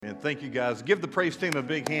Thank you, guys. Give the praise team a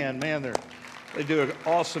big hand. Man, they do an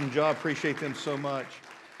awesome job. Appreciate them so much.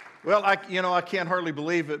 Well, I can't hardly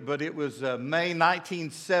believe it, but it was May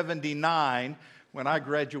 1979 when I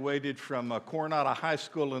graduated from Coronado High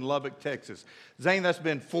School in Lubbock, Texas. Zane, that's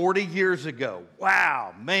been 40 years ago.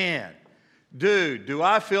 Wow, man. Dude, do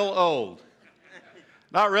I feel old?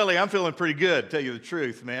 Not really. I'm feeling pretty good, to tell you the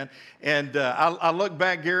truth, man. And I look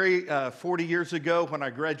back, Gary, 40 years ago when I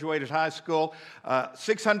graduated high school,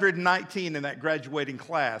 619 in that graduating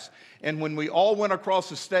class. And when we all went across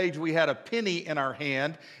the stage, we had a penny in our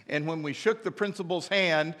hand. And when we shook the principal's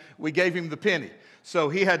hand, we gave him the penny. So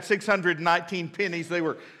he had 619 pennies. They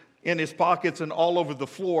were in his pockets and all over the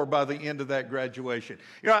floor by the end of that graduation.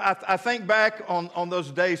 You know, I think back on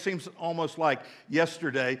those days, seems almost like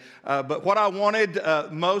yesterday, but what I wanted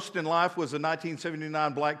most in life was a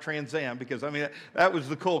 1979 black Trans Am, because, I mean, that was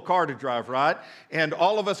the cool car to drive, right? And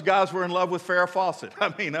all of us guys were in love with Farrah Fawcett.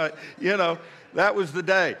 I mean, that was the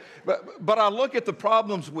day. But I look at the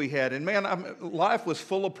problems we had, and man, life was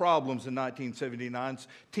full of problems in 1979.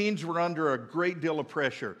 Teens were under a great deal of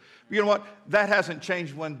pressure. You know what? That hasn't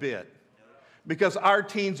changed one bit, because our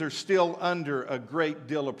teens are still under a great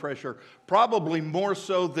deal of pressure, probably more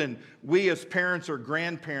so than we as parents or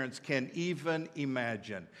grandparents can even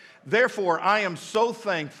imagine. Therefore, I am so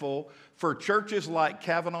thankful for churches like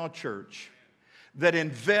Cavanaugh Church that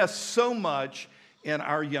invest so much in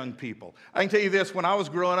our young people. I can tell you this, when I was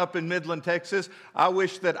growing up in Midland, Texas, I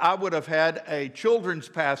wish that I would have had a children's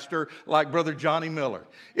pastor like Brother Johnny Miller.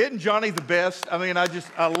 Isn't Johnny the best? I mean,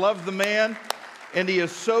 I love the man, and he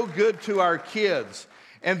is so good to our kids.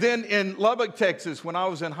 And then in Lubbock, Texas, when I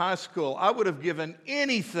was in high school, I would have given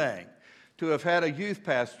anything to have had a youth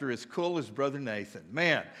pastor as cool as Brother Nathan.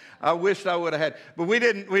 Man, I wished I would have had, but we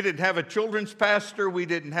didn't have a children's pastor, we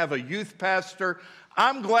didn't have a youth pastor.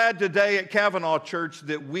 I'm glad today at Cavanaugh Church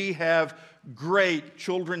that we have great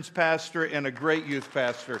children's pastor and a great youth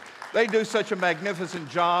pastor. They do such a magnificent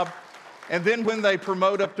job. And then when they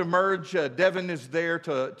promote up to merge, Devin is there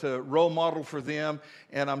to role model for them.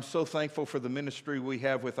 And I'm so thankful for the ministry we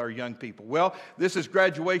have with our young people. Well, this is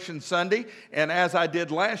graduation Sunday. And as I did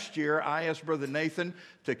last year, I asked Brother Nathan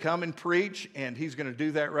to come and preach. And he's going to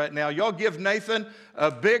do that right now. Y'all give Nathan a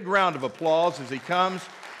big round of applause as he comes.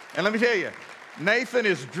 And let me tell you, Nathan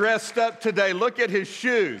is dressed up today. Look at his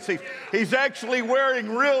shoes. He's actually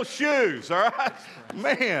wearing real shoes, all right?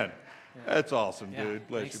 Man, that's awesome, dude.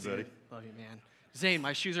 Bless you, buddy. Love you, man. Zane,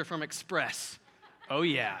 my shoes are from Express. Oh,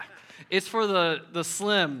 yeah. It's for the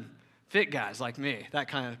slim fit guys like me, that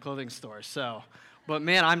kind of clothing store. So, but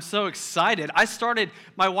man, I'm so excited.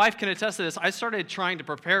 My wife can attest to this, I started trying to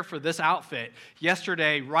prepare for this outfit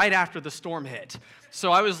yesterday right after the storm hit.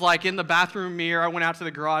 So I was like in the bathroom mirror. I went out to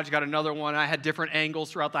the garage, got another one. I had different angles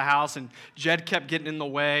throughout the house, and Jed kept getting in the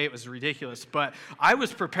way. It was ridiculous. But I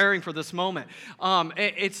was preparing for this moment.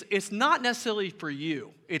 It's not necessarily for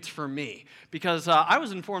you. It's for me. Because I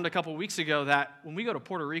was informed a couple weeks ago that when we go to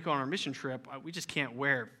Puerto Rico on our mission trip, we just can't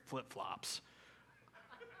wear flip-flops.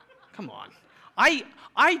 Come on. I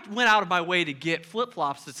went out of my way to get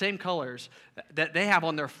flip-flops the same colors that they have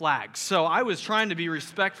on their flags. So I was trying to be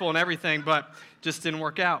respectful and everything, but just didn't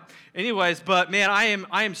work out. Anyways, but man, I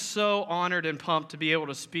am so honored and pumped to be able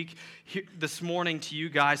to speak this morning to you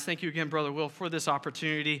guys. Thank you again, Brother Will, for this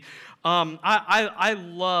opportunity. I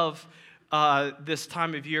love this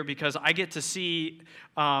time of year because I get to see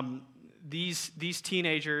these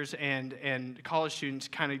teenagers and college students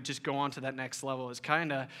kind of just go on to that next level. It's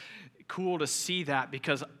kind of cool to see that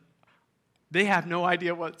because they have no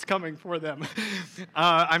idea what's coming for them.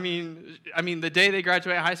 I mean, the day they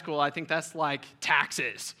graduate high school, I think that's like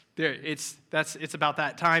taxes. It's about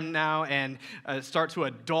that time now, and start to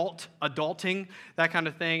adulting, that kind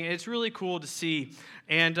of thing. It's really cool to see,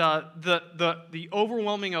 and the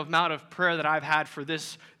overwhelming amount of prayer that I've had for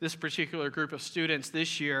this particular group of students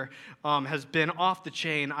this year has been off the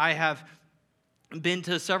chain. I have been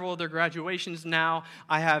to several of their graduations now.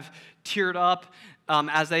 I have teared up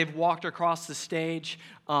as they've walked across the stage,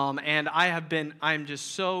 and I'm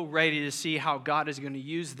just so ready to see how God is going to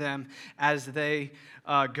use them as they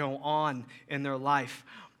go on in their life.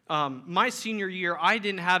 My senior year, I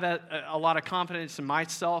didn't have a lot of confidence in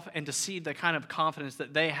myself, and to see the kind of confidence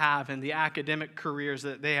that they have in the academic careers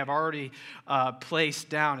that they have already placed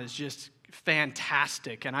down is just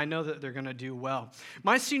fantastic, and I know that they're going to do well.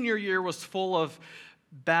 My senior year was full of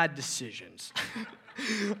bad decisions.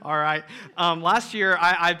 All right. Last year,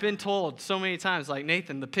 I've been told so many times, like,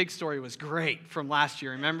 Nathan, the pig story was great from last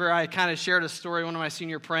year. Remember, I kind of shared a story, one of my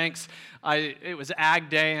senior pranks. It was Ag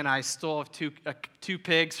Day, and I stole two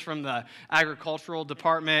pigs from the agricultural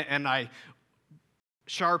department, and I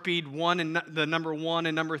Sharpied the number 1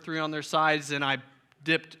 and number 3 on their sides, and I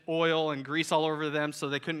dipped oil and grease all over them so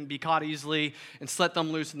they couldn't be caught easily, and set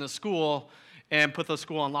them loose in the school and put the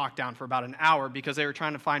school on lockdown for about an hour because they were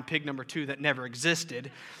trying to find pig number 2 that never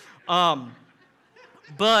existed.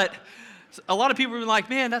 But a lot of people were like,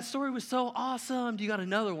 man, that story was so awesome. Do you got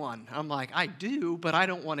another one? I'm like, I do, but I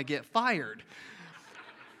don't want to get fired.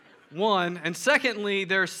 One, and secondly,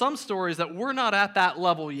 there are some stories that we're not at that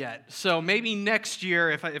level yet. So maybe next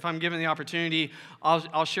year, if I'm given the opportunity,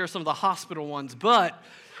 I'll share some of the hospital ones. But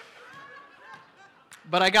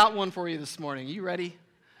I got one for you this morning. You ready?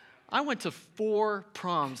 I went to 4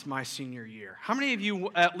 proms my senior year. How many of you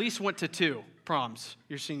at least went to 2 proms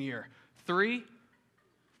your senior year? 3?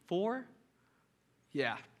 4?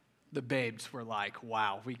 Yeah, the babes were like,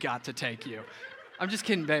 wow, we got to take you. I'm just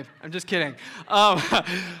kidding, babe. I'm just kidding. My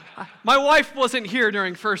wife wasn't here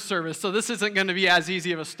during first service, so this isn't going to be as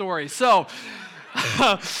easy of a story. So,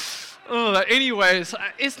 anyways,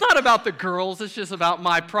 it's not about the girls. It's just about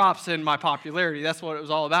my props and my popularity. That's what it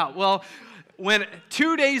was all about. Well, when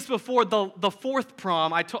 2 days before the 4th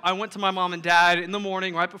prom, I went to my mom and dad in the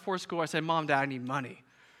morning right before school. I said, Mom, Dad, I need money.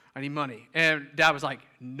 And Dad was like,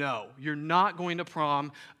 no, you're not going to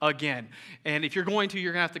prom again. And if you're going to,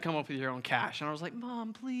 you're going to have to come up with your own cash. And I was like,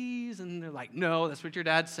 Mom, please. And they're like, no, that's what your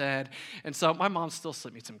dad said. And so my mom still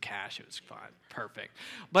slipped me some cash. It was fine, perfect.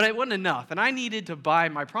 But it wasn't enough. And I needed to buy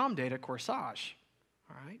my prom date a corsage.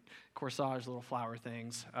 All right? Corsage, little flower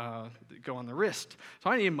things that go on the wrist. So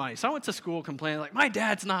I needed money. So I went to school complaining, like, my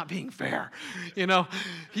dad's not being fair. You know,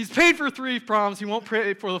 he's paid for 3 proms. He won't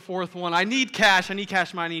pay for the 4th one. I need cash. I need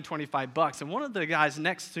 $25. And one of the guys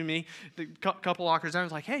next to me, the couple lockers down,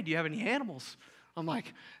 was like, hey, do you have any animals? I'm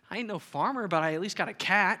like, I ain't no farmer, but I at least got a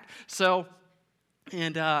cat. So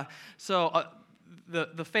the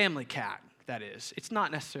family cat, that is. It's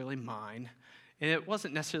not necessarily mine. And it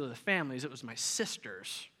wasn't necessarily the family's. It was my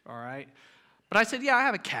sister's. All right? But I said, yeah, I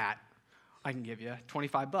have a cat. I can give you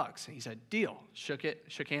 $25. And he said, deal. Shook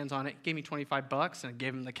hands on it, gave me $25, and I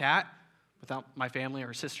gave him the cat without my family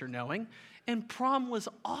or sister knowing. And prom was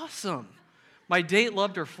awesome. My date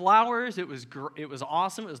loved her flowers. It was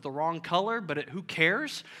awesome. It was the wrong color, but who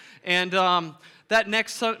cares? And that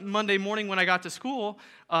next Monday morning when I got to school,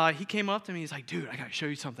 he came up to me. He's like, dude, I got to show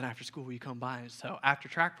you something after school. Will you come by? And so after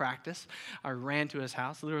track practice, I ran to his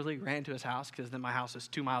house, literally ran to his house, because then my house is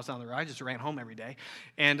 2 miles down the road. I just ran home every day.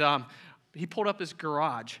 And he pulled up his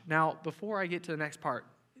garage. Now, before I get to the next part,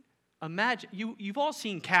 imagine, you've all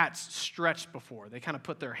seen cats stretched before. They kind of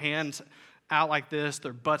put their hands out like this,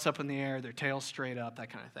 their butts up in the air, their tails straight up, that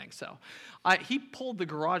kind of thing. So he pulled the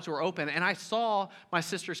garage door open, and I saw my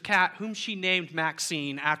sister's cat, whom she named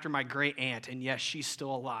Maxine after my great aunt, and yes, she's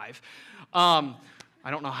still alive. I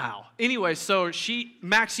don't know how. Anyway, so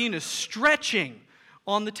Maxine is stretching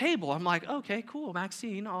on the table. I'm like, okay, cool,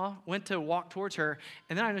 Maxine. Went to walk towards her,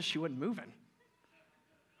 and then I noticed she wasn't moving.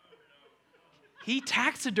 He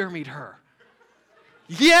taxidermied her.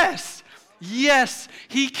 Yes,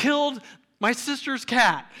 he killed my sister's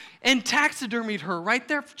cat and taxidermied her right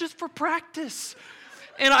there just for practice.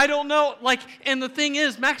 And I don't know, and the thing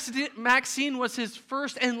is, Maxine was his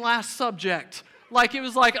first and last subject. It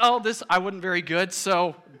was like, oh, I wasn't very good,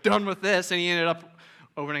 so done with this. And he ended up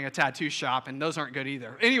opening a tattoo shop, and those aren't good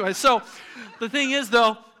either. Anyway, so the thing is,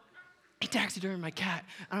 though, he taxidermied my cat.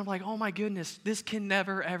 And I'm like, oh my goodness, this can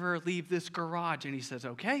never, ever leave this garage. And he says,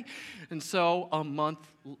 okay. And so a month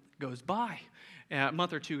goes by. A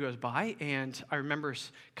month or 2 goes by, and I remember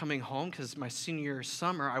coming home because my senior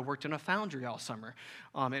summer, I worked in a foundry all summer,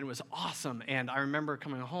 and it was awesome. And I remember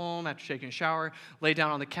coming home after taking a shower, lay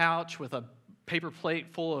down on the couch with a paper plate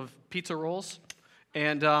full of pizza rolls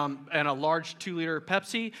and a large 2-liter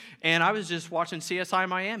Pepsi, and I was just watching CSI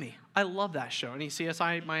Miami. I love that show. Any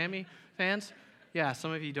CSI Miami fans? Yeah,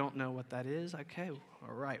 some of you don't know what that is. Okay,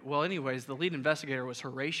 all right. Well, anyways, the lead investigator was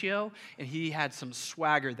Horatio, and he had some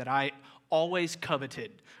swagger that I always coveted,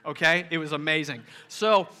 okay? It was amazing.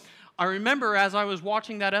 So I remember as I was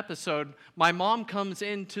watching that episode, my mom comes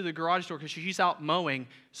into the garage door because she's out mowing,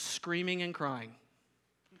 screaming and crying.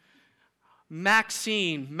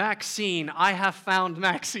 Maxine, I have found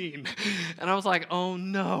Maxine. And I was like, oh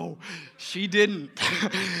no, she didn't.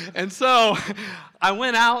 And so I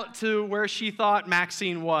went out to where she thought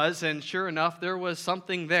Maxine was, and sure enough, there was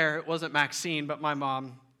something there. It wasn't Maxine, but my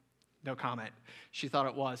mom, no comment. She thought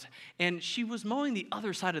it was. And she was mowing the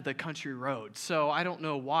other side of the country road. So I don't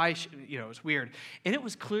know why, it was weird. And it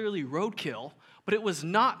was clearly roadkill, but it was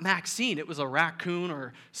not Maxine. It was a raccoon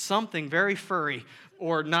or something very furry,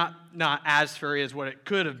 or not as furry as what it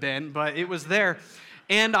could have been, but it was there.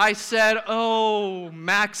 And I said, oh,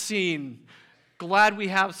 Maxine, Glad we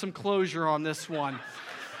have some closure on this one.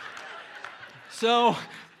 So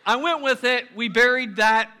I went with it. We buried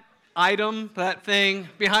that item, that thing,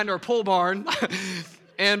 behind our pole barn.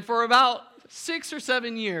 And for about 6 or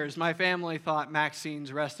 7 years, my family thought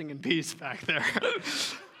Maxine's resting in peace back there.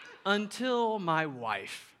 Until my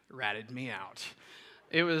wife ratted me out.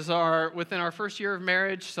 It was within our first year of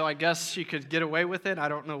marriage, so I guess she could get away with it. I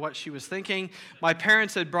don't know what she was thinking. My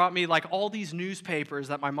parents had brought me like all these newspapers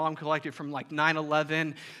that my mom collected from like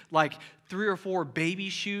 9/11, like 3 or 4 baby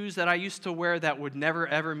shoes that I used to wear that would never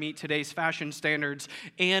ever meet today's fashion standards,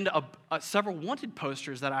 and several wanted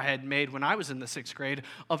posters that I had made when I was in the 6th grade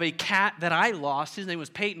of a cat that I lost. His name was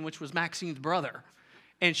Peyton, which was Maxine's brother.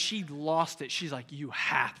 And she lost it. She's like, you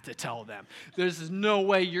have to tell them. There's no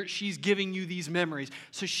way she's giving you these memories.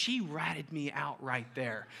 So she ratted me out right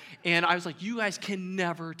there. And I was like, you guys can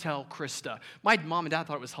never tell Krista. My mom and dad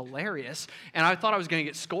thought it was hilarious. And I thought I was going to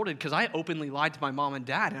get scolded because I openly lied to my mom and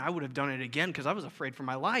dad. And I would have done it again because I was afraid for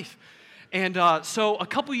my life. And so a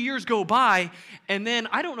couple years go by. And then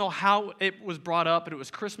I don't know how it was brought up, but it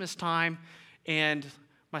was Christmas time. And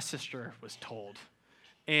my sister was told.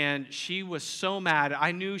 And she was so mad.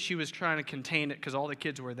 I knew she was trying to contain it because all the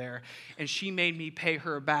kids were there. And she made me pay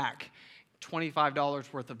her back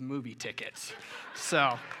 $25 worth of movie tickets.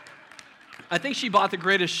 So I think she bought The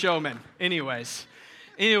Greatest Showman. Anyways,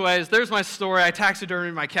 there's my story. I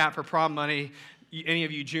taxidermied my cat for prom money. Any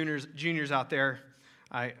of you juniors out there,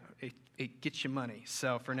 it gets you money.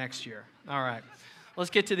 So for next year. All right. Let's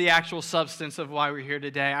get to the actual substance of why we're here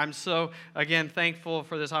today. I'm so, again, thankful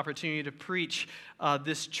for this opportunity to preach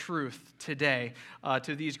this truth today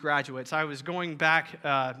to these graduates. I was going back,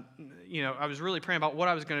 I was really praying about what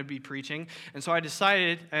I was going to be preaching. And so I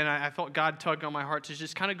decided, and I felt God tug on my heart to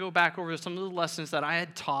just kind of go back over some of the lessons that I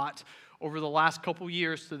had taught over the last couple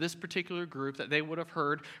years to this particular group that they would have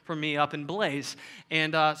heard from me up in Blaze.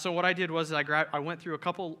 And so what I did was I went through a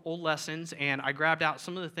couple old lessons, and I grabbed out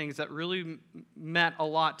some of the things that really meant a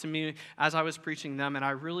lot to me as I was preaching them, and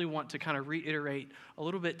I really want to kind of reiterate a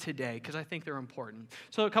little bit today because I think they're important.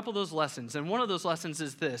 So a couple of those lessons, and one of those lessons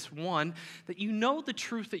is this. One, that you know the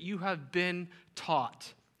truth that you have been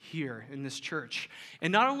taught here in this church.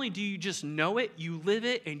 And not only do you just know it, you live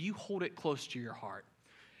it, and you hold it close to your heart.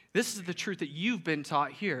 This is the truth that you've been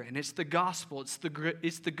taught here, and it's the gospel. It's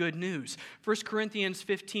the good news. 1 Corinthians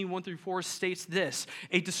 15, 1-4 states this,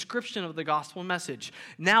 a description of the gospel message.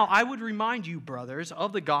 Now I would remind you, brothers,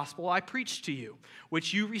 of the gospel I preached to you,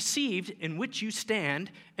 which you received, in which you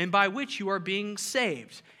stand, and by which you are being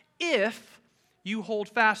saved, if you hold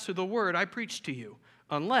fast to the word I preached to you,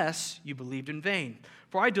 unless you believed in vain.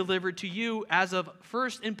 For I delivered to you as of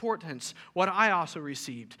first importance what I also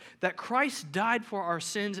received, that Christ died for our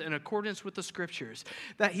sins in accordance with the Scriptures,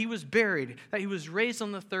 that he was buried, that he was raised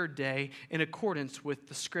on the 3rd day in accordance with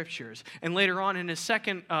the Scriptures. And later on in his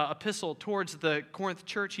second epistle towards the Corinth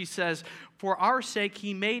church, he says, for our sake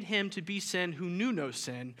he made him to be sin who knew no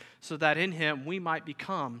sin, so that in him we might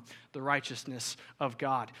become the righteousness of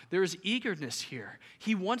God. There is eagerness here.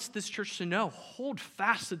 He wants this church to know, hold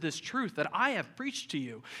fast to this truth that I have preached to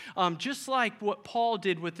you. Just like what Paul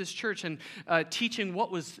did with this church and teaching what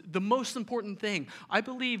was the most important thing. I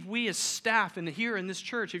believe we as staff and here in this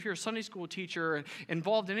church, if you're a Sunday school teacher and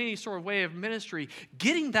involved in any sort of way of ministry,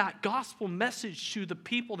 getting that gospel message to the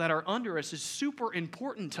people that are under us is super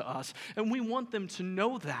important to us, and we want them to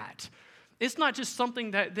know that. It's not just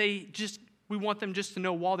something that we want them just to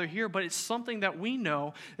know while they're here, but it's something that we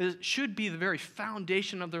know should be the very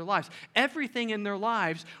foundation of their lives. Everything in their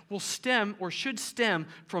lives will stem or should stem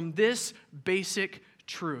from this basic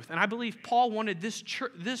truth. And I believe Paul wanted this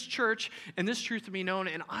church and this truth to be known,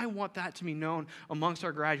 and I want that to be known amongst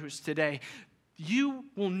our graduates today. You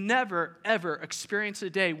will never, ever experience a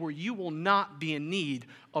day where you will not be in need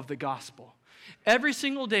of the gospel. Every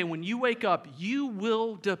single day when you wake up, you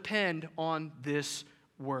will depend on this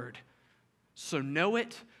word. So know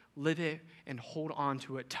it, live it, and hold on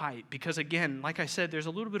to it tight. Because again, like I said, there's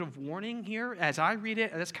a little bit of warning here. As I read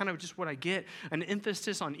it, that's kind of just what I get, an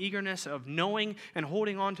emphasis on eagerness of knowing and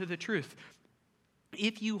holding on to the truth.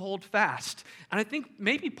 If you hold fast. And I think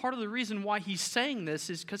maybe part of the reason why he's saying this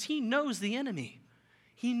is because he knows the enemy.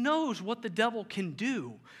 He knows what the devil can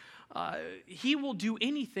do. He will do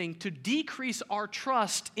anything to decrease our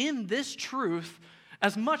trust in this truth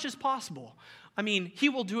as much as possible. I mean, he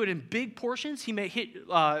will do it in big portions. He may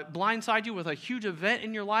blindside you with a huge event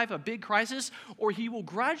in your life, a big crisis, or he will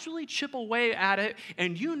gradually chip away at it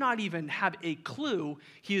and you not even have a clue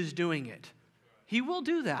he is doing it. He will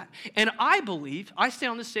do that. And I stay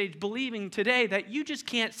on the stage believing today that you just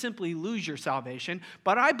can't simply lose your salvation,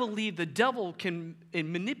 but I believe the devil can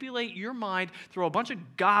manipulate your mind through a bunch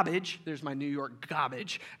of garbage. There's my New York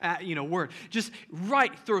garbage, word. Just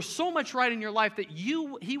throw so much right in your life that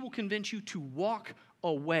he will convince you to walk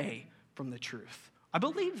away from the truth. I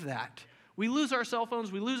believe that. We lose our cell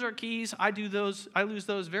phones, we lose our keys. I lose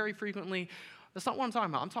those very frequently. That's not what I'm talking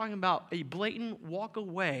about. I'm talking about a blatant walk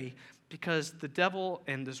away, because the devil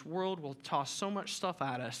and this world will toss so much stuff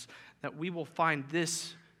at us that we will find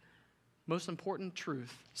this most important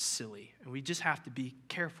truth silly. And we just have to be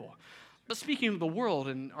careful. But speaking of the world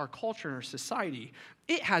and our culture and our society,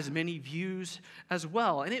 it has many views as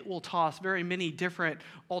well. And it will toss very many different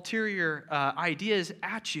ulterior ideas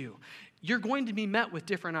at you. You're going to be met with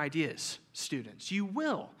different ideas, students. You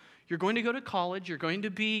will. You're going to go to college. You're going to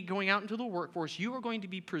be going out into the workforce. You are going to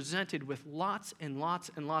be presented with lots and lots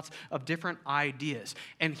and lots of different ideas.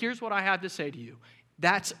 And here's what I have to say to you.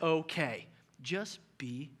 That's okay. Just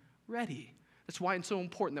be ready. That's why it's so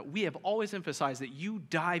important that we have always emphasized that you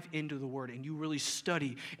dive into the Word and you really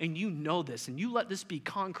study and you know this and you let this be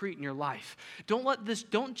concrete in your life.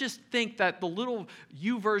 Don't just think that the little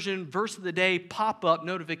YouVersion verse of the day pop-up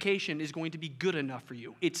notification is going to be good enough for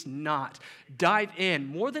you. It's not. Dive in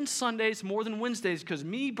more than Sundays, more than Wednesdays, because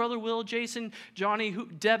me, Brother Will, Jason, Johnny,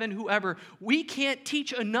 Devin, whoever, we can't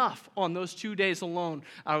teach enough on those 2 days alone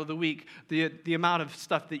out of the week, the amount of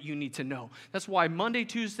stuff that you need to know. That's why Monday,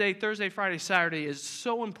 Tuesday, Thursday, Friday, Saturday is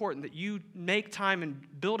so important that you make time and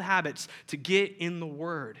build habits to get in the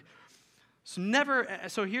Word. So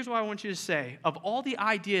here's what I want you to say. Of all the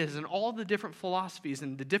ideas and all the different philosophies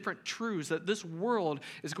and the different truths that this world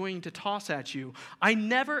is going to toss at you, I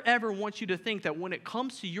never ever want you to think that when it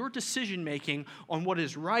comes to your decision making on what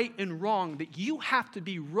is right and wrong, that you have to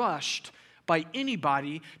be rushed by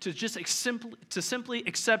anybody to just simply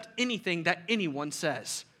accept anything that anyone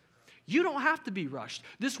says. You don't have to be rushed.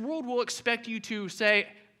 This world will expect you to say,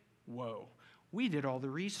 whoa, we did all the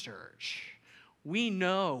research. We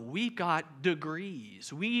know, we've got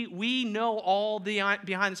degrees. We know all the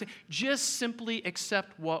behind the scenes. Just simply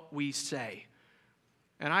accept what we say.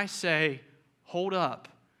 And I say, hold up.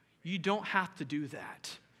 You don't have to do that.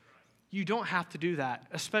 You don't have to do that,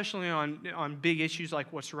 especially on big issues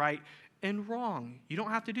like what's right and wrong. You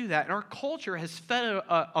don't have to do that. And our culture has fed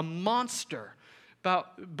a monster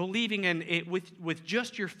about believing in it with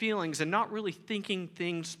just your feelings and not really thinking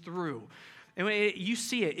things through. And you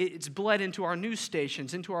see it. It's bled into our news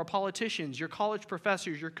stations, into our politicians, your college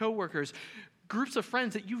professors, your coworkers, groups of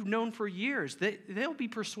friends that you've known for years. They'll be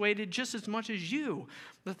persuaded just as much as you.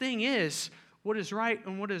 The thing is, what is right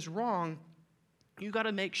and what is wrong, you got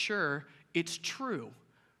to make sure it's true.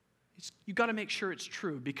 You got to make sure it's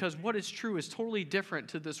true, because what is true is totally different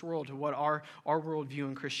to this world, to what our worldview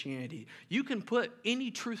in Christianity. You can put any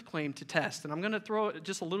truth claim to test, and I'm going to throw it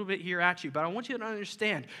just a little bit here at you, but I want you to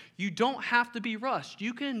understand, you don't have to be rushed.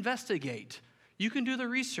 You can investigate. You can do the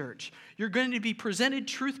research. You're going to be presented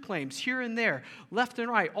truth claims here and there, left and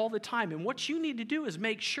right, all the time. And what you need to do is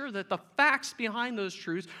make sure that the facts behind those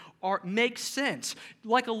truths make sense,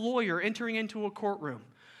 like a lawyer entering into a courtroom.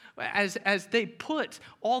 As they put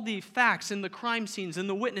all the facts and the crime scenes and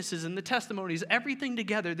the witnesses and the testimonies, everything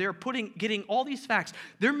together, they're getting all these facts.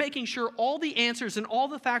 They're making sure all the answers and all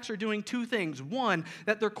the facts are doing two things. One,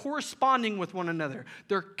 that they're corresponding with one another.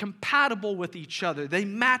 They're compatible with each other. They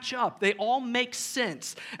match up. They all make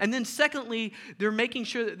sense. And then secondly, they're making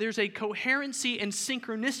sure that there's a coherency and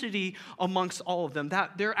synchronicity amongst all of them,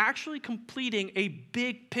 that they're actually completing a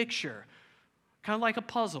big picture, kind of like a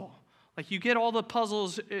puzzle. Like you get all the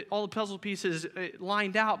puzzle pieces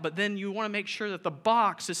lined out, but then you want to make sure that the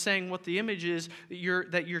box is saying what the image is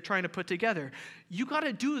that you're trying to put together. You got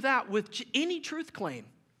to do that with any truth claim.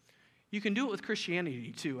 You can do it with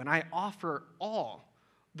Christianity too, and I offer all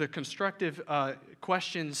the constructive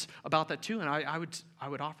questions about that too, and I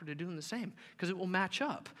would offer to do the same, because it will match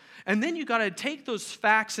up. And then you got to take those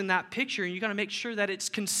facts in that picture, and you got to make sure that it's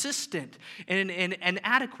consistent and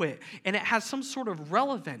adequate, and it has some sort of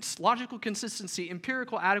relevance, logical consistency,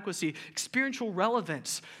 empirical adequacy, experiential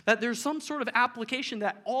relevance, that there's some sort of application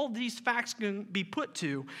that all these facts can be put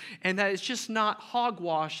to, and that it's just not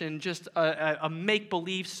hogwash and just a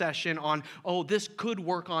make-believe session on, oh, this could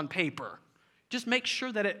work on paper. Just make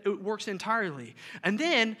sure that it works entirely. And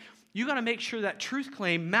then You got to make sure that truth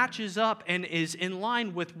claim matches up and is in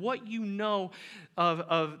line with what you know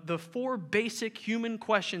of the four basic human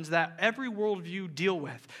questions that every worldview deal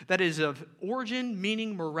with. That is of origin,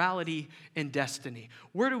 meaning, morality, and destiny.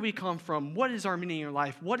 Where do we come from? What is our meaning in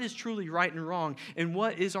life? What is truly right and wrong? And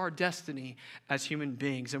what is our destiny as human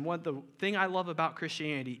beings? And what the thing I love about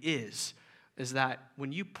Christianity is that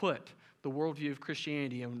when you put the worldview of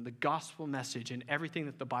Christianity and the gospel message and everything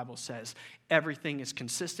that the Bible says, everything is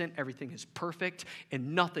consistent, everything is perfect,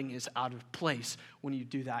 and nothing is out of place when you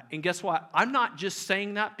do that. And guess what? I'm not just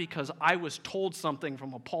saying that because I was told something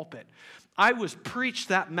from a pulpit. I was preached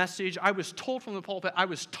that message. I was told from the pulpit. I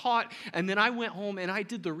was taught, and then I went home and I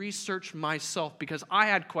did the research myself because I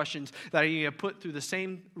had questions that I needed to put through the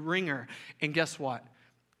same ringer. And guess what?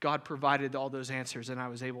 God provided all those answers, and I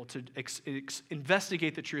was able to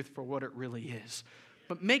investigate the truth for what it really is.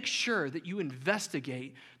 But make sure that you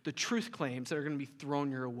investigate the truth claims that are going to be thrown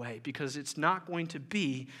your way, because it's not going to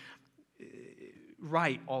be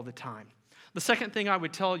right all the time. The second thing I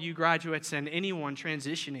would tell you graduates and anyone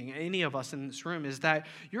transitioning, any of us in this room, is that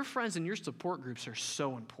your friends and your support groups are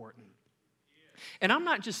so important. And I'm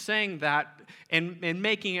not just saying that and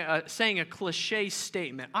saying a cliche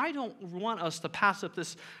statement. I don't want us to pass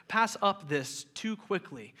up this too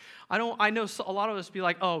quickly. I know a lot of us be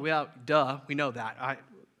like, oh, yeah, duh, we know that. I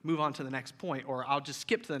move on to the next point, or I'll just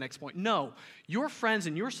skip to the next point. No, your friends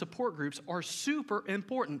and your support groups are super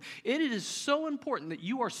important. It is so important that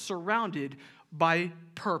you are surrounded by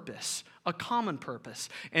purpose, a common purpose,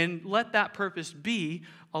 and let that purpose be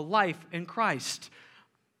a life in Christ.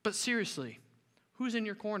 But seriously, who's in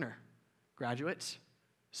your corner? Graduates,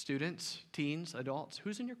 students, teens, adults.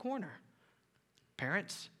 Who's in your corner?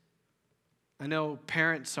 Parents? I know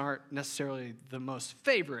parents aren't necessarily the most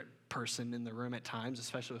favorite person in the room at times,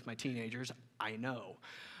 especially with my teenagers. I know.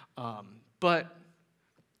 But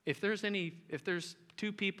if there's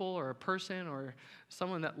two people or a person or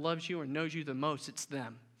someone that loves you or knows you the most, it's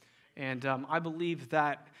them. And I believe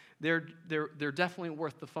that they're definitely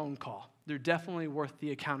worth the phone call. They're definitely worth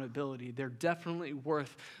the accountability. They're definitely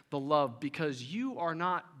worth the love, because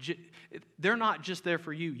they're not just there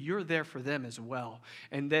for you. You're there for them as well.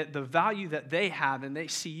 And that the value that they have and they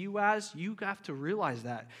see you as, you have to realize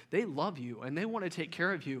that. They love you and they want to take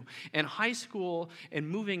care of you. And high school and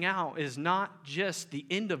moving out is not just the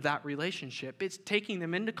end of that relationship. It's taking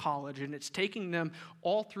them into college, and it's taking them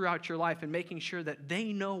all throughout your life and making sure that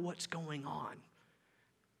they know what's going on.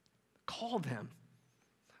 Call them.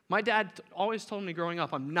 My dad always told me growing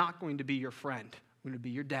up, I'm not going to be your friend. I'm going to be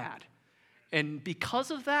your dad. And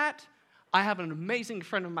because of that, I have an amazing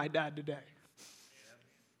friend of my dad today.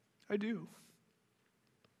 I do.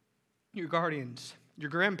 Your guardians, your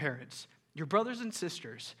grandparents, your brothers and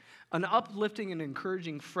sisters, an uplifting and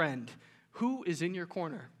encouraging friend who is in your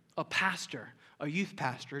corner, a pastor, a youth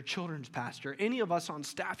pastor, a children's pastor, any of us on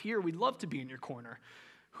staff here, we'd love to be in your corner.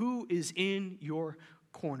 Who is in your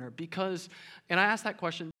corner? And I ask that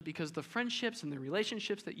question because the friendships and the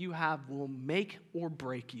relationships that you have will make or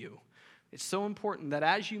break you. It's so important that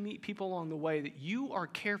as you meet people along the way, that you are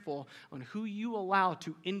careful on who you allow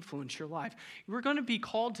to influence your life. We're going to be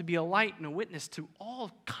called to be a light and a witness to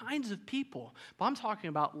all kinds of people, but I'm talking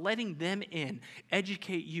about letting them in,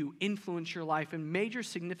 educate you, influence your life in major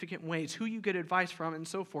significant ways. Who you get advice from and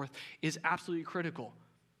so forth is absolutely critical.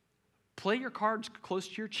 Play your cards close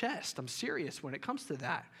to your chest. I'm serious when it comes to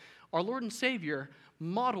that. Our Lord and Savior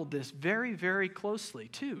modeled this very, very closely,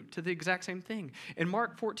 too, to the exact same thing. In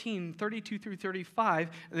Mark 14, 32 through 35,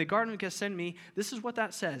 in the Garden of Gethsemane, this is what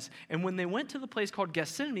that says. And when they went to the place called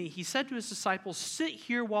Gethsemane, he said to his disciples, "Sit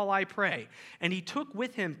here while I pray." And he took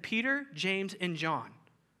with him Peter, James, and John.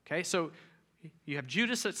 Okay, so you have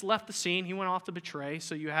Judas that's left the scene. He went off to betray.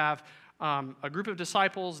 So you have a group of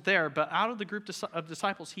disciples there, but out of the group of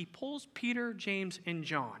disciples, he pulls Peter, James, and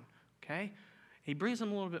John, okay? He brings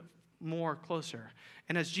them a little bit more closer.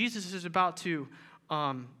 And as Jesus is about to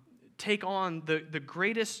take on the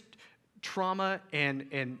greatest trauma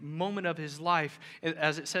and moment of his life,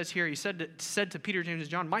 as it says here, he said to Peter, James,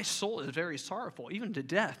 and John, "My soul is very sorrowful, even to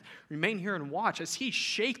death. Remain here and watch." As he's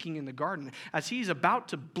shaking in the garden, as he's about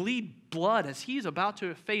to bleed blood, as he's about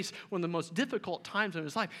to face one of the most difficult times of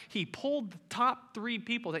his life, he pulled the top 3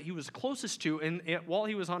 people that he was closest to while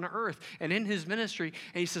he was on earth and in his ministry,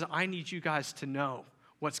 and he says, "I need you guys to know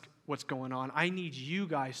what's going on. I need you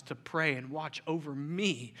guys to pray and watch over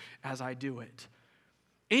me as I do it."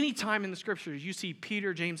 Anytime in the scriptures you see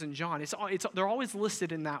Peter, James, and John, they're always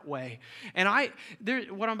listed in that way. And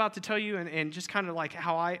what I'm about to tell you, and just kind of like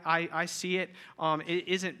how I see it, it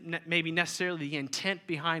isn't maybe necessarily the intent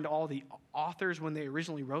behind all the authors when they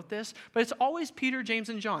originally wrote this, but it's always Peter, James,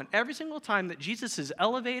 and John. Every single time that Jesus is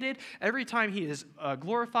elevated, every time he is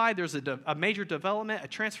glorified, there's a major development, a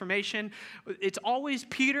transformation. It's always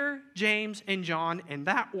Peter, James, and John in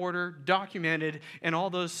that order, documented in all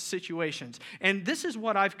those situations. And this is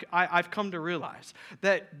what I've come to realize,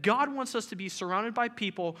 that God wants us to be surrounded by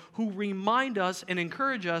people who remind us and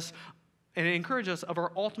encourage us of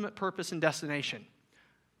our ultimate purpose and destination.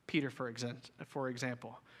 Peter, for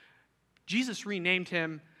example. Jesus renamed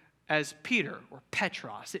him as Peter, or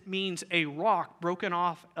Petros. It means a rock broken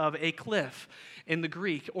off of a cliff in the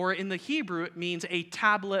Greek, or in the Hebrew, it means a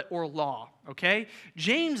tablet or law, okay?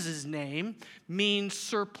 James's name means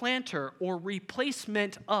supplanter or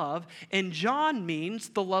replacement of, and John means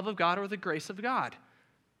the love of God or the grace of God.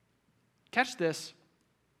 Catch this.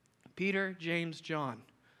 Peter, James, John.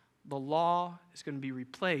 The law is going to be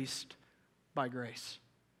replaced by grace.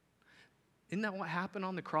 Isn't that what happened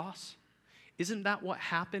on the cross? Isn't that what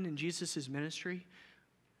happened in Jesus' ministry?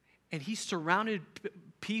 And he surrounded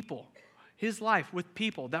people, his life, with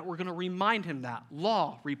people that were going to remind him that.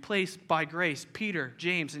 Law replaced by grace. Peter,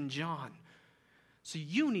 James, and John. So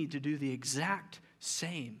you need to do the exact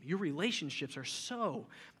same. Your relationships are so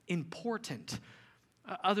important.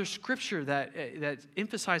 Other scripture that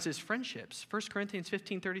emphasizes friendships. 1 Corinthians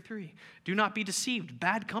 15:33. Do not be deceived.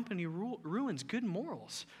 Bad company ruins good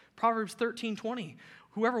morals. Proverbs 13:20.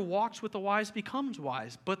 Whoever walks with the wise becomes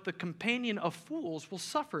wise, but the companion of fools will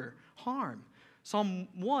suffer harm. Psalm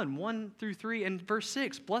 1:1-3, and verse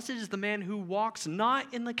 6. Blessed is the man who walks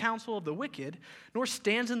not in the counsel of the wicked, nor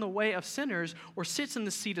stands in the way of sinners, or sits in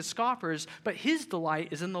the seat of scoffers, but his delight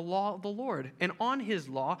is in the law of the Lord, and on his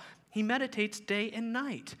law he meditates day and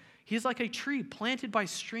night. He is like a tree planted by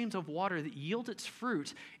streams of water that yields its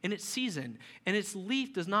fruit in its season, and its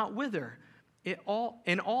leaf does not wither.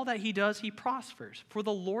 In all that he does, he prospers. For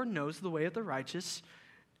the Lord knows the way of the righteous,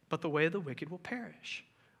 but the way of the wicked will perish.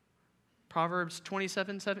 Proverbs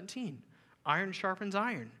 27:17. Iron sharpens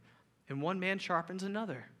iron, and one man sharpens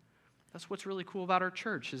another. That's what's really cool about our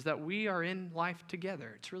church, is that we are in life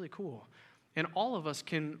together. It's really cool. And all of us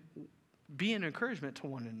can be an encouragement to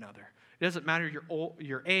one another. It doesn't matter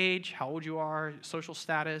your age, how old you are, social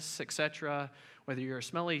status, etc., whether you're a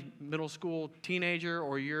smelly middle school teenager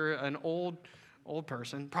or you're an old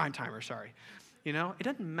person, prime timer, sorry. You know, it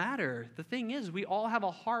doesn't matter. The thing is, we all have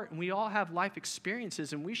a heart and we all have life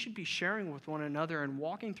experiences, and we should be sharing with one another and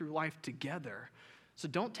walking through life together. So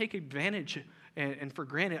don't take advantage and for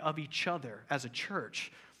granted of each other as a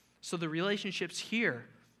church. So the relationships here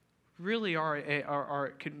really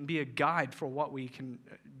can be a guide for what we can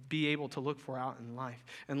be able to look for out in life.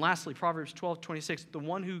 And lastly, Proverbs 12:26, the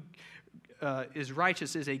one who is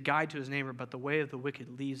righteous is a guide to his neighbor, but the way of the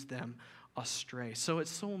wicked leads them astray. So it's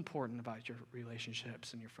so important about your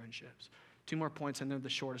relationships and your friendships. 2 more points, and they're the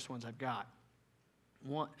shortest ones I've got.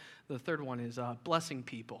 The third one is blessing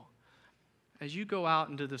people. As you go out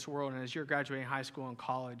into this world and as you're graduating high school and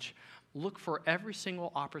college, look for every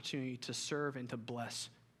single opportunity to serve and to bless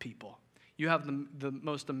people. You have the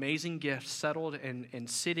most amazing gift settled and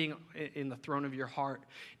sitting in the throne of your heart.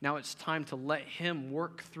 Now it's time to let him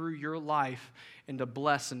work through your life and to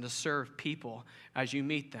bless and to serve people as you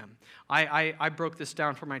meet them. I broke this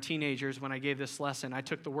down for my teenagers when I gave this lesson. I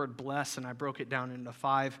took the word bless and I broke it down into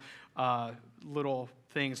 5 little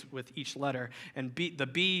things with each letter. And the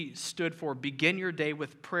B stood for begin your day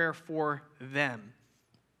with prayer for them.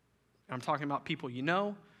 I'm talking about people you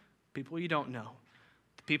know, people you don't know.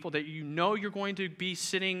 People that you know you're going to be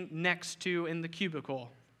sitting next to in the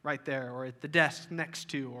cubicle right there, or at the desk next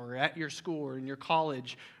to, or at your school, or in your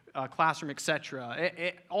college classroom, etc.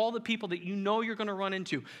 All the people that you know you're going to run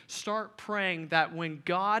into. Start praying that when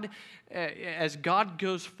God, as God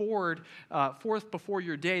goes forth before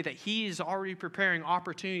your day, that he is already preparing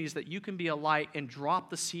opportunities that you can be a light and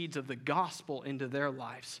drop the seeds of the gospel into their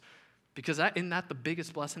lives. Because isn't that the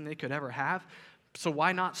biggest blessing they could ever have? So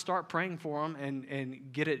why not start praying for them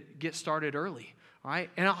and get started early, all right?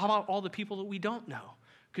 And how about all the people that we don't know?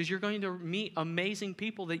 Because you're going to meet amazing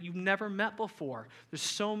people that you've never met before. There's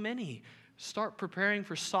so many. Start preparing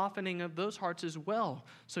for softening of those hearts as well,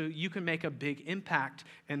 so you can make a big impact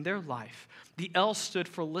in their life. The L stood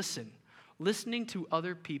for listen. Listening to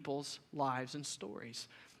other people's lives and stories.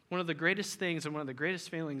 One of the greatest things and one of the greatest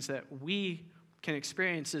feelings that we can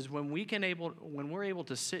experience is when we're able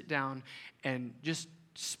to sit down and just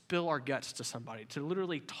spill our guts to somebody, to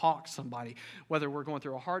literally talk to somebody, whether we're going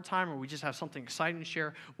through a hard time or we just have something exciting to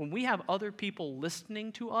share. When we have other people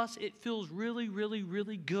listening to us, it feels really, really,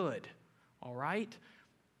 really good, all right?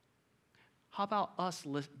 How about us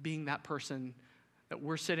being that person that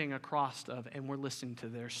we're sitting across of and we're listening to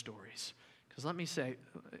their stories. Because let me say,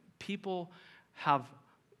 people have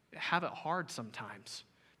it hard sometimes.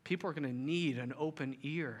 People are going to need an open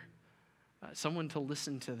ear, someone to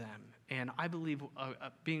listen to them. And I believe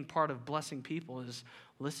being part of blessing people is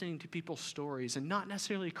listening to people's stories and not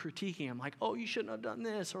necessarily critiquing them like, oh, you shouldn't have done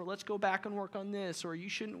this, or let's go back and work on this, or you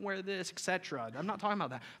shouldn't wear this, etc. I'm not talking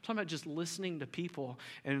about that. I'm talking about just listening to people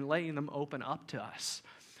and letting them open up to us.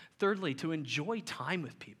 Thirdly, to enjoy time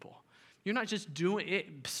with people. You're not just doing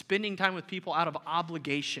it, spending time with people out of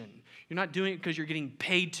obligation. You're not doing it because you're getting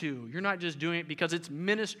paid to. You're not just doing it because it's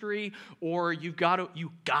ministry or you got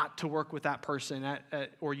to work with that person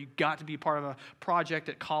or you got to be part of a project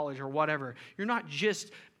at college or whatever. You're not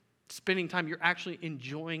just spending time, you're actually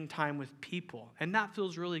enjoying time with people. And that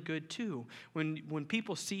feels really good too. When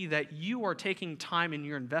people see that you are taking time and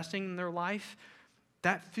you're investing in their life,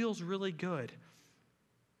 that feels really good.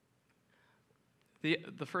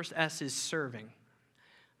 The first S is serving.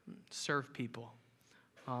 Serve people.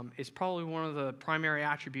 It's probably one of the primary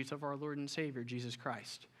attributes of our Lord and Savior, Jesus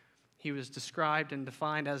Christ. He was described and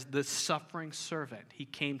defined as the suffering servant. He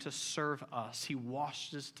came to serve us. He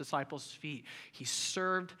washed his disciples' feet. He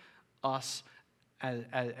served us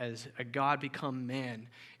as a God become man.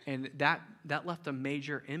 And that left a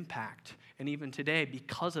major impact. And even today,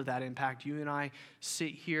 because of that impact, you and I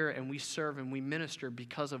sit here and we serve and we minister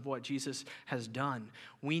because of what Jesus has done.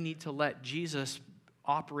 We need to let Jesus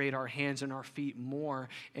operate our hands and our feet more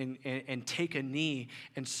and take a knee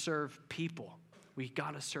and serve people. We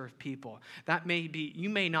got to serve people. That may be, you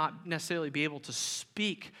may not necessarily be able to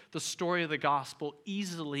speak the story of the gospel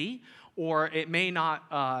easily, or it may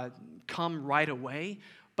not come right away,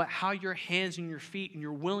 but how your hands and your feet and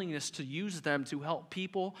your willingness to use them to help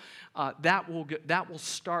people, that will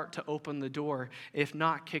start to open the door, if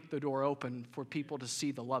not kick the door open, for people to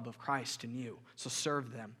see the love of Christ in you. So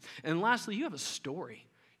serve them. And lastly, you have a story.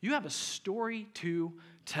 You have a story to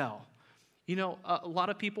tell. You know, a lot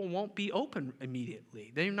of people won't be open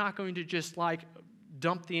immediately. They're not going to just like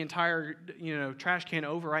dump the entire, trash can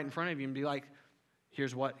over right in front of you and be like,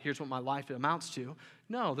 here's what my life amounts to.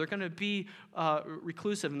 No, they're going to be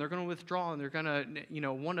reclusive, and they're going to withdraw, and they're going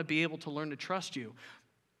to, want to be able to learn to trust you.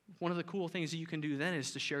 One of the cool things that you can do then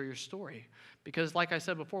is to share your story. Because like I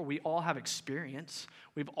said before, we all have experience.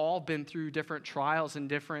 We've all been through different trials and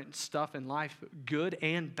different stuff in life, good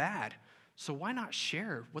and bad. So why not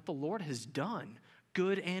share what the Lord has done,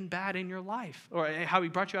 good and bad in your life, or how he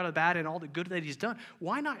brought you out of bad and all the good that he's done?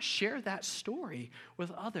 Why not share that story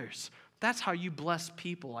with others? That's how you bless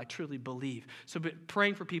people, I truly believe. So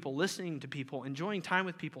praying for people, listening to people, enjoying time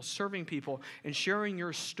with people, serving people, and sharing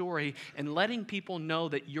your story, and letting people know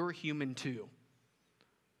that you're human too.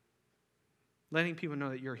 Letting people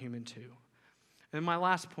know that you're human too. And my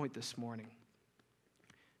last point this morning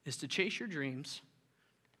is to chase your dreams,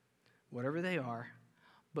 whatever they are,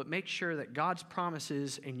 but make sure that God's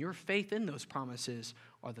promises and your faith in those promises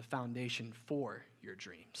are the foundation for your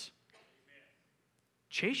dreams.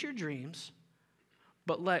 Chase your dreams,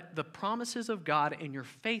 but let the promises of God and your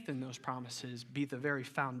faith in those promises be the very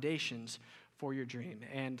foundations for your dream.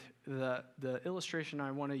 And the illustration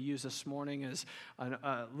I want to use this morning is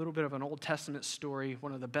a little bit of an Old Testament story,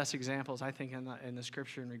 one of the best examples, I think, in the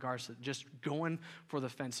scripture in regards to just going for the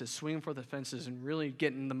fences, swinging for the fences, and really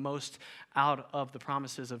getting the most out of the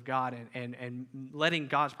promises of God and letting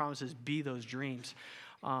God's promises be those dreams.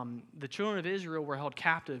 The children of Israel were held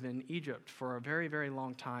captive in Egypt for a very, very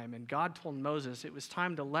long time. And God told Moses, it was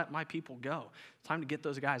time to let my people go. It's time to get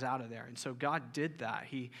those guys out of there. And so God did that.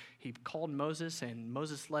 He called Moses, and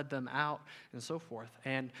Moses led them out and so forth.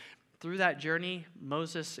 And through that journey,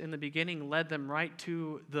 Moses in the beginning led them right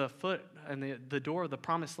to the foot and the door of the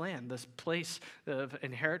promised land, this place of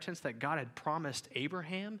inheritance that God had promised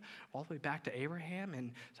Abraham, all the way back to Abraham.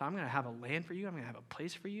 And so I'm going to have a land for you. I'm going to have a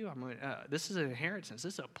place for you. This is an inheritance.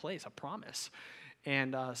 This is a place, a promise.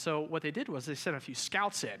 And so what they did was they sent a few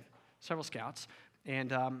scouts in, several scouts.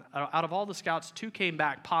 And out of all the scouts, 2 came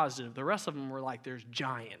back positive. The rest of them were like, there's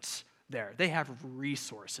giants there. They have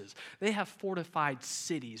resources. They have fortified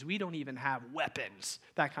cities. We don't even have weapons,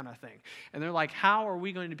 that kind of thing. And they're like, how are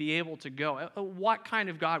we going to be able to go? What kind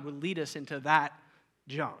of God would lead us into that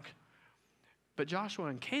junk? But Joshua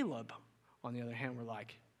and Caleb, on the other hand, were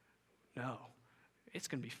like, no, it's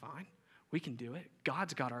going to be fine. We can do it.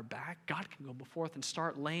 God's got our back. God can go before us and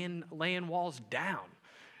start laying walls down.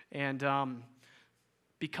 And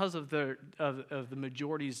because of the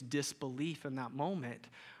majority's disbelief in that moment,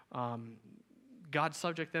 God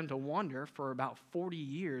subjected them to wander for about 40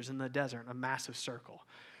 years in the desert, a massive circle.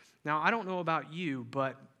 Now, I don't know about you,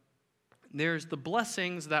 but there's the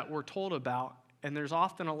blessings that we're told about And there's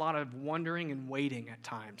often a lot of wondering and waiting at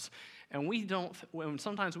times. And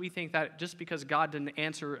sometimes we think that just because God didn't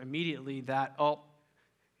answer immediately that,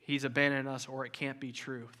 he's abandoned us or it can't be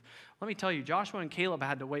truth. Let me tell you, Joshua and Caleb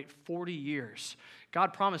had to wait 40 years.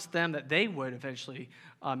 God promised them that they would eventually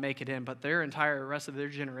make it in, but rest of their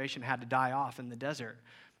generation had to die off in the desert.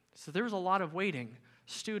 So there was a lot of waiting.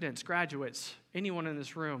 Students, graduates, anyone in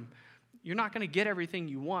this room, you're not going to get everything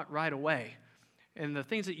you want right away. And the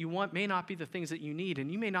things that you want may not be the things that you need,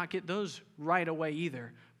 and you may not get those right away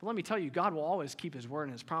either. But let me tell you, God will always keep his word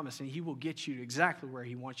and his promise, and he will get you exactly where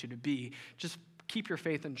he wants you to be. Just keep your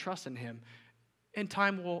faith and trust in him. And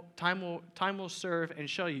time will serve and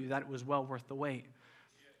show you that it was well worth the wait.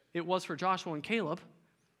 It was for Joshua and Caleb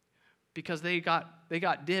because they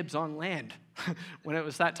got dibs on land when it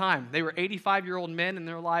was that time. They were 85-year-old men, and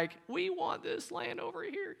they're like, we want this land over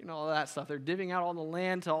here, all that stuff. They're divvying out all the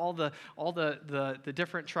land to all the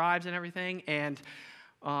different tribes and everything. And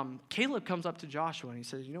Caleb comes up to Joshua, and he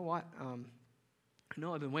says, you know what? I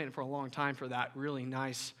know I've been waiting for a long time for that really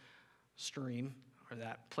nice stream, or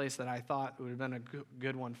that place that I thought would have been a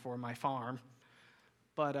good one for my farm.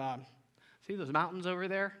 But see those mountains over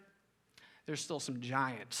there? There's still some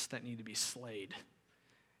giants that need to be slayed.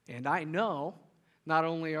 And I know not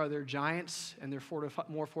only are there giants and they're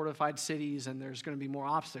more fortified cities and there's going to be more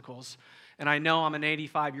obstacles, and I know I'm an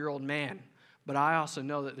 85-year-old man, but I also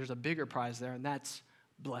know that there's a bigger prize there, and that's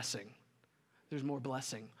blessing. There's more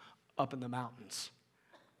blessing up in the mountains.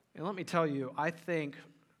 And let me tell you, I think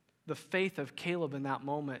the faith of Caleb in that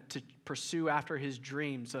moment to pursue after his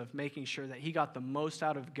dreams of making sure that he got the most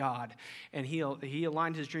out of God and he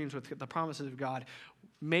aligned his dreams with the promises of God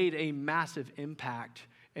made a massive impact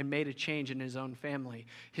and made a change in his own family.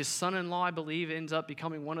 His son-in-law, I believe, ends up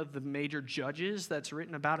becoming one of the major judges that's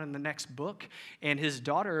written about in the next book, and his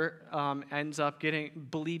daughter ends up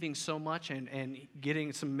believing so much and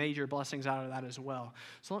getting some major blessings out of that as well.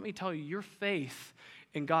 So let me tell you, your faith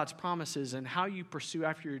in God's promises and how you pursue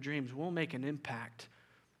after your dreams will make an impact.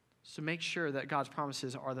 So make sure that God's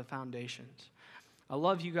promises are the foundations. I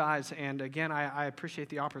love you guys, and again, I appreciate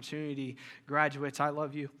the opportunity. Graduates, I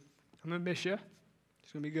love you. I'm going to miss you.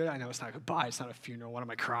 It's going to be good. I know it's not goodbye. It's not a funeral. What am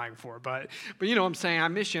I crying for? But you know what I'm saying. I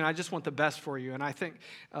miss you, and I just want the best for you. And I think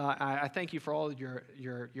I thank you for all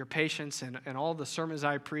your patience and all the sermons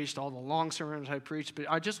I preached, all the long sermons I preached. But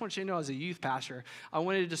I just want you to know, as a youth pastor, I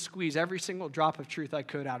wanted to squeeze every single drop of truth I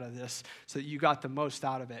could out of this so that you got the most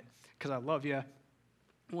out of it. Because I love you.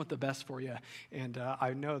 I want the best for you, and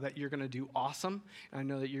I know that you're going to do awesome. I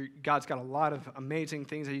know that God's got a lot of amazing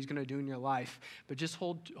things that he's going to do in your life. But just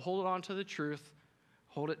hold on to the truth.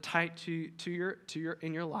 Hold it tight to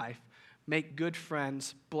your life. Make good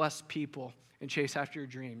friends, bless people, and chase after your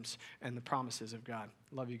dreams and the promises of God.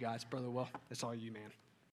 Love you guys. Brother Will, that's all you, man.